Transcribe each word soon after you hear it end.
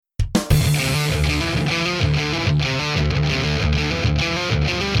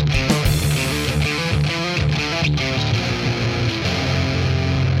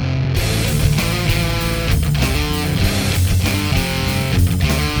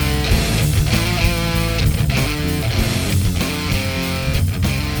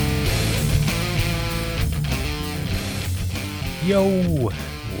Yo,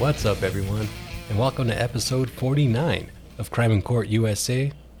 what's up everyone, and welcome to episode 49 of Crime in Court USA.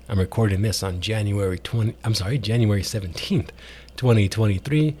 I'm recording this on January 17th,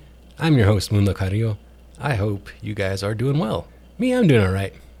 2023. I'm your host, Mundo Carrillo. I hope you guys are doing well. Me, I'm doing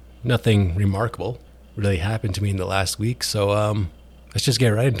alright. Nothing remarkable really happened to me in the last week, so let's just get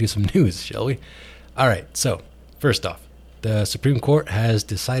right into some news, shall we? Alright, so first off, the Supreme Court has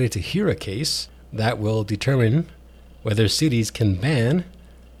decided to hear a case that will determine whether cities can ban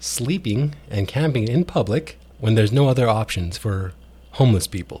sleeping and camping in public when there's no other options for homeless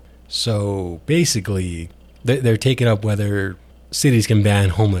people. So basically, they're taking up whether cities can ban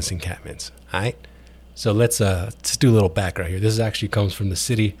homeless encampments. Alright? So let's do a little background here. This actually comes from the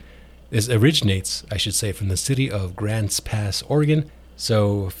city. This originates, I should say, from the city of Grants Pass, Oregon.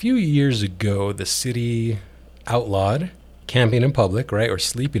 So a few years ago, the city outlawed camping in public, right, or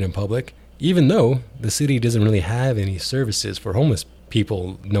sleeping in public, even though the city doesn't really have any services for homeless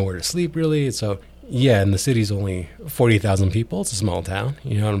people, nowhere to sleep really. So yeah, and the city's only 40,000 people. It's a small town,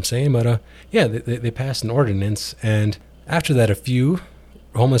 you know what I'm saying? But yeah, they passed an ordinance, and after that, a few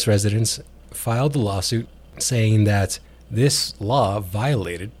homeless residents filed a lawsuit saying that this law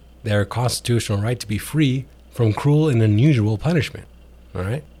violated their constitutional right to be free from cruel and unusual punishment. All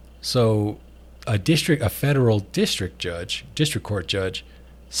right. So a federal district court judge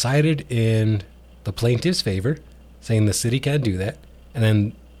sided in the plaintiff's favor, saying the city can't do that. And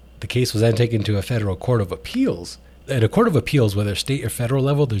then the case was then taken to a federal court of appeals. At a court of appeals, whether state or federal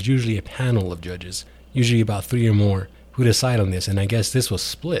level, there's usually a panel of judges, usually about 3 or more, who decide on this. And I guess this was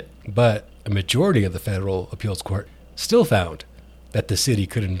split, but a majority of the federal appeals court still found that the city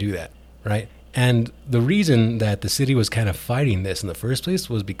couldn't do that, right? And the reason that the city was kind of fighting this in the first place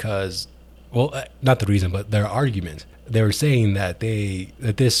was because, well, not the reason, but their argument. They were saying that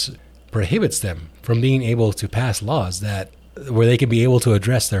this prohibits them from being able to pass laws where they can be able to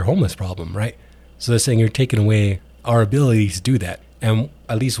address their homeless problem, right? So they're saying you're taking away our ability to do that. And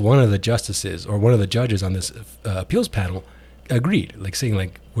at least one of the justices or one of the judges on this appeals panel agreed,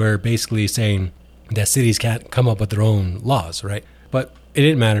 we're basically saying that cities can't come up with their own laws, right? But it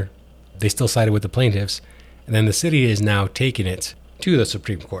didn't matter. They still sided with the plaintiffs. And then the city is now taking it to the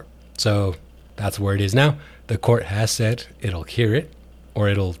Supreme Court. So that's where it is now. The court has said it'll hear it, or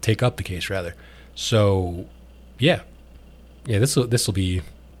it'll take up the case rather. So yeah, this will be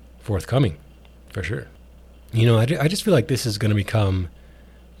forthcoming for sure. You know, I just feel like this is going to become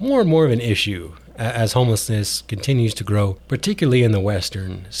more and more of an issue as homelessness continues to grow, particularly in the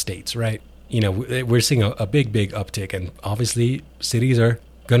western states, right? You know, we're seeing a big uptick, and obviously cities are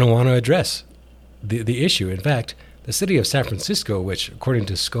going to want to address the issue. In fact, the city of San Francisco, which according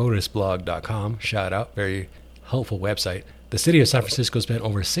to SCOTUSblog.com, shout out, very helpful website, the city of San Francisco spent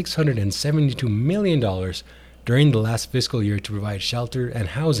over $672 million during the last fiscal year to provide shelter and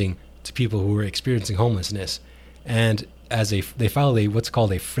housing to people who were experiencing homelessness. And they filed what's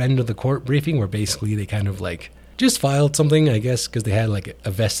called a friend of the court briefing, where basically they kind of just filed something, I guess, because they had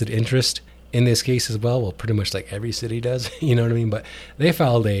a vested interest in this case as well. Well, pretty much like every city does, you know what I mean? But they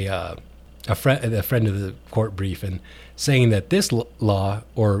filed a friend of the court brief, and saying that this law,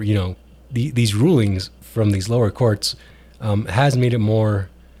 or these rulings from these lower courts, has made it more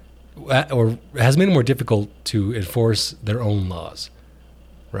difficult to enforce their own laws,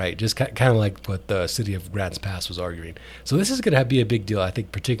 right? Just kind of like what the city of Grants Pass was arguing. So this is going to be a big deal, I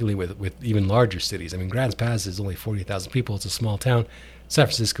think, particularly with even larger cities. I mean, Grants Pass is only 40,000 people. It's a small town. San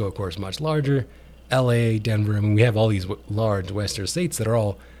Francisco, of course, much larger. LA, Denver. I mean, we have all these large western states that are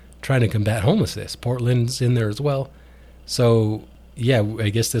all trying to combat homelessness. Portland's in there as well. So yeah, I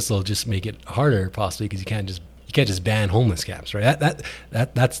guess this will just make it harder possibly, because you can't just ban homeless camps, right?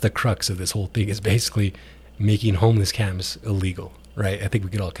 That's the crux of this whole thing, is basically making homeless camps illegal, right? I think we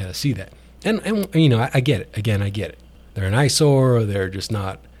could all kind of see that. And I get it. Again, I get it. They're an eyesore. They're just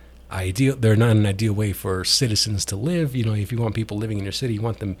not ideal. They're not an ideal way for citizens to live. You know, if you want people living in your city, you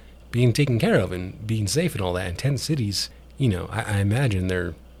want them being taken care of and being safe and all that. And 10 cities, I imagine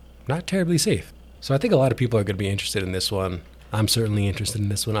they're not terribly safe. So I think a lot of people are going to be interested in this one. I'm certainly interested in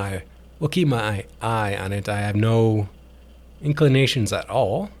this one. I will keep my eye on it. I have no inclinations at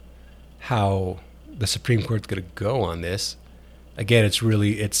all how the Supreme Court's going to go on this. Again,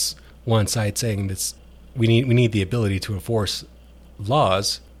 it's one side saying this, we need the ability to enforce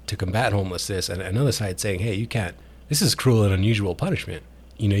laws to combat homelessness, and another side saying, hey, you can't. This is cruel and unusual punishment.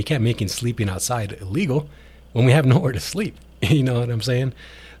 You can't make sleeping outside illegal when we have nowhere to sleep. You know what I'm saying?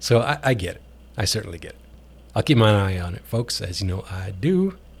 So I get it. I certainly get it. I'll keep my eye on it, folks, as you know I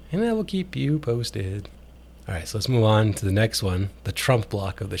do, and I will keep you posted. All right, so let's move on to the next one, the Trump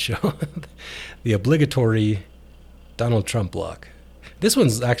block of the show. The obligatory Donald Trump block. This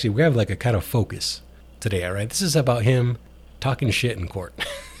one's actually, we have like a kind of focus today, all right? This is about him talking shit in court,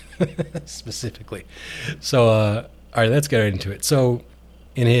 specifically. So, all right, let's get right into it. So,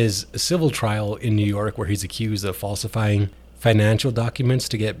 in his civil trial in New York, where he's accused of falsifying financial documents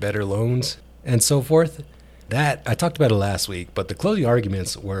to get better loans and so forth, that I talked about it last week, but the closing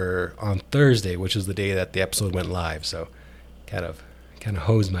arguments were on Thursday, which is the day that the episode went live. So, kind of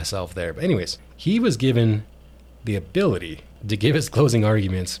hosed myself there. But anyways, he was given the ability to give his closing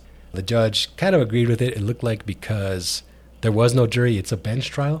arguments. The judge kind of agreed with it. It looked like because there was no jury, it's a bench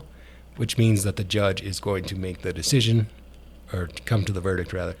trial, which means that the judge is going to make the decision, or come to the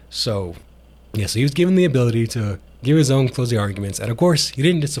verdict rather. So, yeah, so he was given the ability to give his own closing arguments. And of course, he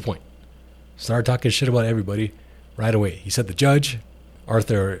didn't disappoint. Started talking shit about everybody right away. He said the judge,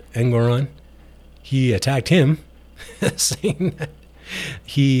 Arthur Engoron, he attacked him, saying that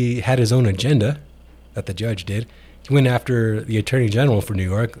he had his own agenda, that the judge did. He went after the Attorney General for New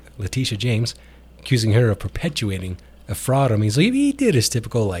York, Letitia James, accusing her of perpetuating a fraud on me. So he did his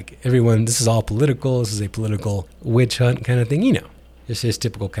typical, like, everyone, this is all political, this is a political witch hunt kind of thing, you know. Just his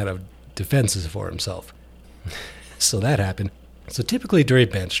typical kind of defenses for himself. So that happened. So typically during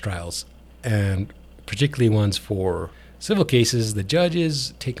bench trials, and particularly ones for civil cases, the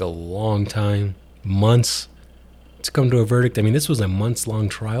judges take a long time, months, to come to a verdict. I mean, this was a month-long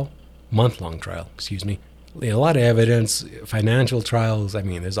trial, excuse me. A lot of evidence, financial trials. I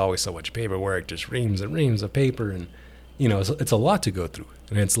mean, there's always so much paperwork, just reams and reams of paper, and you know, it's a lot to go through,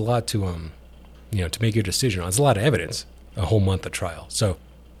 and it's a lot to to make your decision on. It's a lot of evidence, a whole month of trial. So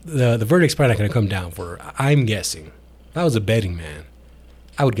the verdict's probably not going to come down for, I'm guessing, if I was a betting man,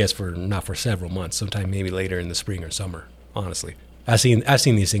 I would guess not for several months, sometime maybe later in the spring or summer. Honestly, I've seen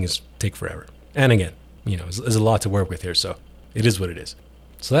these things take forever, and again, you know, there's a lot to work with here, so it is what it is.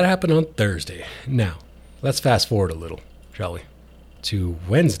 So that happened on Thursday. Now, let's fast forward a little, shall we, to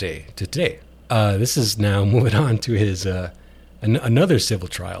Wednesday, to today. This is now moving on to his another civil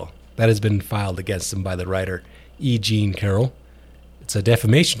trial that has been filed against him by the writer E. Jean Carroll. It's a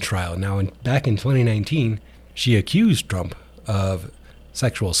defamation trial. Now, back in 2019, she accused Trump of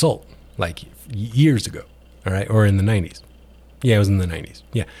sexual assault, like years ago, all right, or in the 90s. Yeah, it was in the 90s.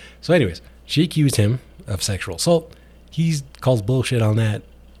 Yeah. So anyways, she accused him of sexual assault. He calls bullshit on that.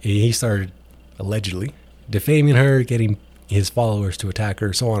 He started allegedly defaming her, getting his followers to attack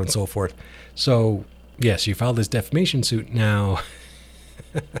her, so on and so forth. So, yes, she filed this defamation suit. Now,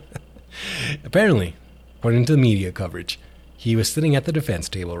 apparently, according to the media coverage, he was sitting at the defense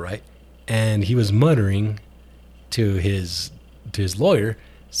table, right? And he was muttering to his lawyer,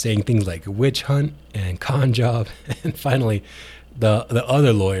 saying things like witch hunt and con job. And finally, the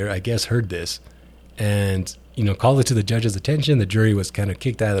other lawyer, I guess, heard this and, you know, called it to the judge's attention. The jury was kind of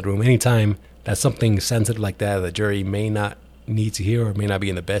kicked out of the room. Anytime that something sensitive like that, the jury may not need to hear or may not be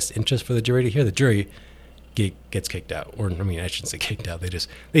in the best interest for the jury to hear, the jury gets kicked out. Or, I mean, I shouldn't say kicked out.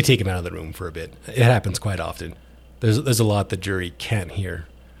 They take him out of the room for a bit. It happens quite often. There's a lot the jury can't hear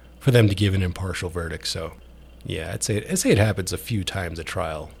for them to give an impartial verdict. So, yeah, I'd say it happens a few times a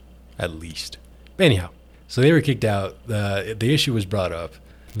trial, at least. But anyhow, so they were kicked out. The issue was brought up,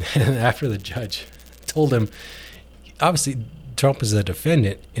 and after the judge told him, obviously Trump is a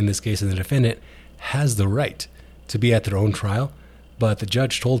defendant in this case, and the defendant has the right to be at their own trial, but the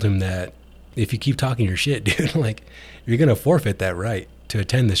judge told him that if you keep talking your shit, dude, like, you're gonna forfeit that right to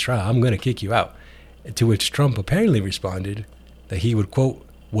attend this trial. I'm gonna kick you out. To which Trump apparently responded that he would, quote,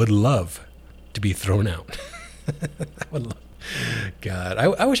 would love to be thrown out. God,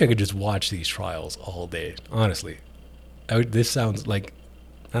 I wish I could just watch these trials all day, honestly. This sounds like,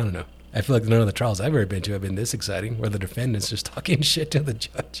 I don't know. I feel like none of the trials I've ever been to have been this exciting, where the defendant's just talking shit to the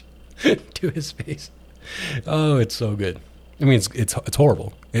judge to his face. Oh, it's so good. I mean, it's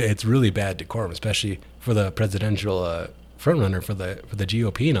horrible. It's really bad decorum, especially for the presidential frontrunner for the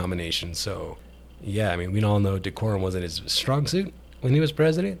GOP nomination. So, yeah, I mean, we all know decorum wasn't his strong suit when he was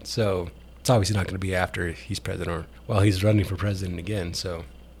president. So it's obviously not going to be after he's president or while he's running for president again. So,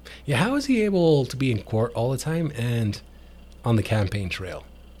 yeah, how is he able to be in court all the time and on the campaign trail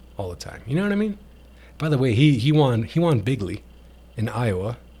all the time? You know what I mean? By the way, he won bigly in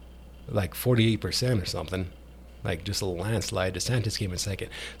Iowa, like 48% or something, like just a landslide. DeSantis came in second,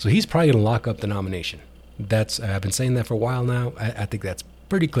 so he's probably going to lock up the nomination. I've been saying that for a while now. I think that's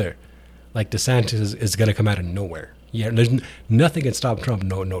pretty clear. Like, DeSantis is going to come out of nowhere. Yeah, there's nothing can stop Trump.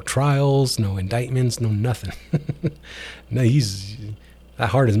 No trials, no indictments, no nothing. No, that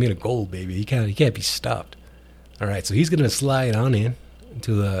heart is made of gold, baby. He can't be stopped. All right, so he's going to slide on in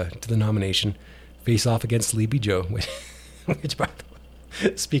to the nomination, face off against Sleepy Joe, which by the way,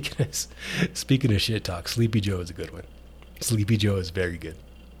 speaking of shit talk, Sleepy Joe is a good one. Sleepy Joe is very good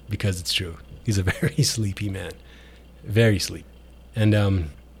because it's true. He's a very sleepy man, very sleepy, and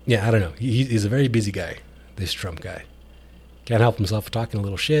yeah, I don't know. He's a very busy guy. This Trump guy can't help himself talking a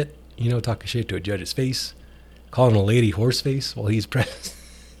little shit. Talking shit to a judge's face, calling a lady horse face while he's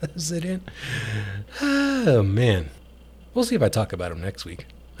president. Oh man, we'll see if I talk about him next week.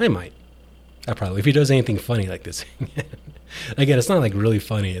 I might. I probably, if he does anything funny like this. Again, it's not like really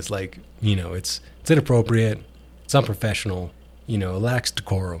funny. It's like, it's inappropriate. It's unprofessional. It lacks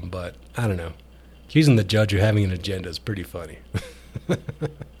decorum. But I don't know. Accusing the judge of having an agenda is pretty funny. I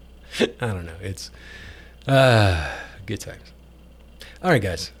don't know. It's good times. All right,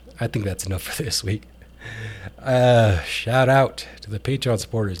 guys. I think that's enough for this week. Shout out to the Patreon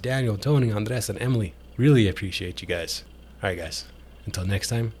supporters, Daniel, Tony, Andres, and Emily. Really appreciate you guys. All right, guys. Until next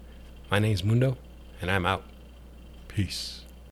time, my name's Mundo, and I'm out. Peace.